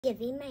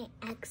Giving my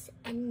ex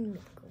a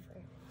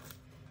makeover.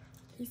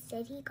 He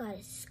said he got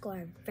a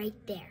score right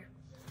there.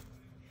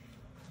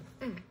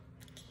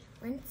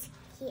 Once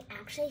he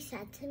actually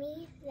said to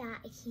me that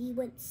he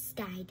went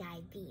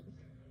skydiving.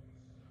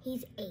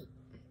 He's 8,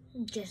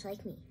 just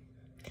like me.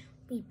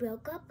 We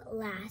broke up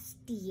last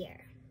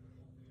year.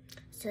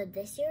 So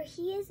this year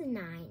he is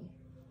 9.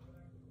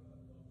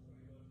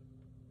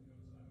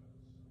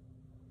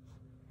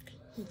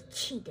 He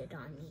cheated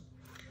on me.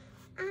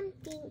 I'm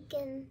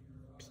thinking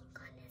pink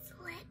on his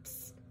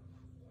lips.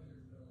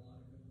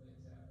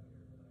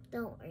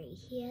 Don't worry,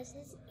 he has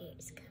his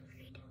ears covered.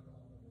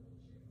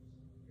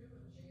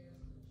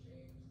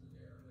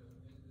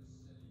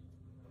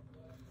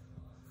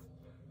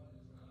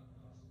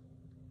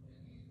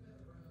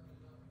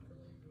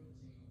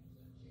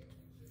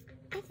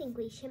 I think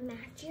we should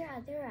match your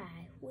other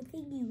eye with a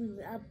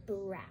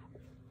unibrow.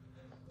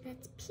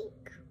 That's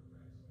pink.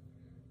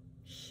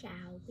 Shall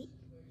we?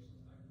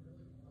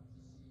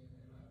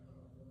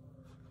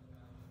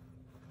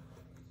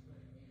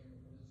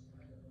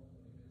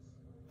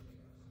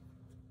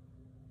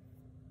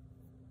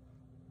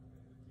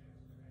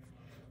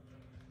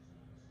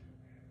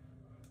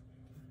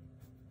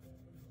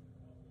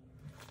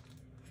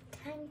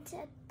 Time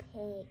to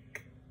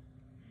pick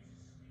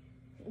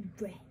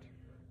red.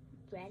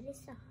 Red is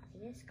the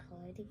hardest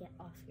color to get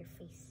off your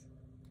face,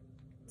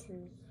 to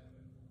me.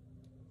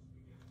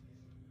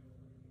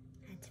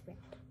 That's red.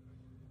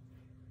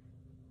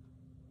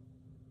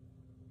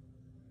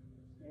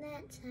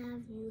 Let's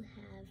have you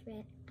have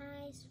red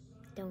eyes.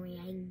 Don't worry,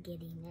 I'm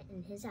getting it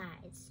in his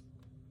eyes.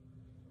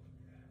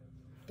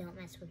 Don't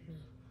mess with me.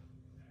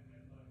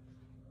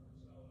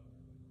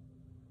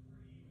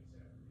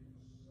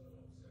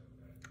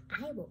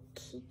 I will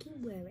kick you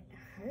where it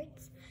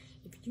hurts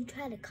if you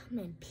try to come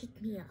and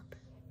pick me up.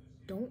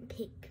 Don't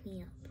pick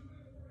me up.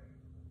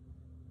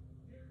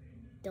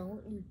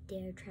 Don't you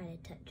dare try to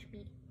touch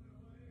me.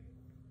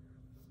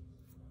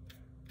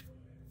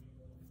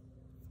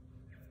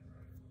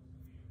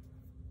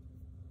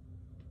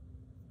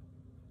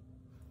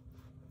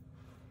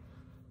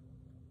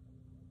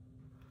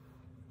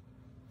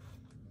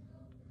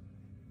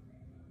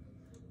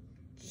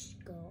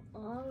 Just go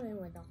all in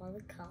with all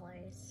the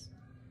colors.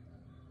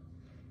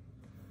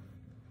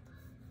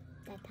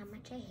 That's how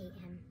much I hate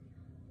him.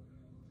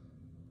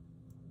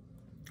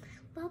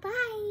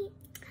 Bye-bye.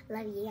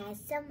 Love you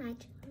guys so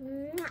much.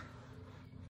 Mwah.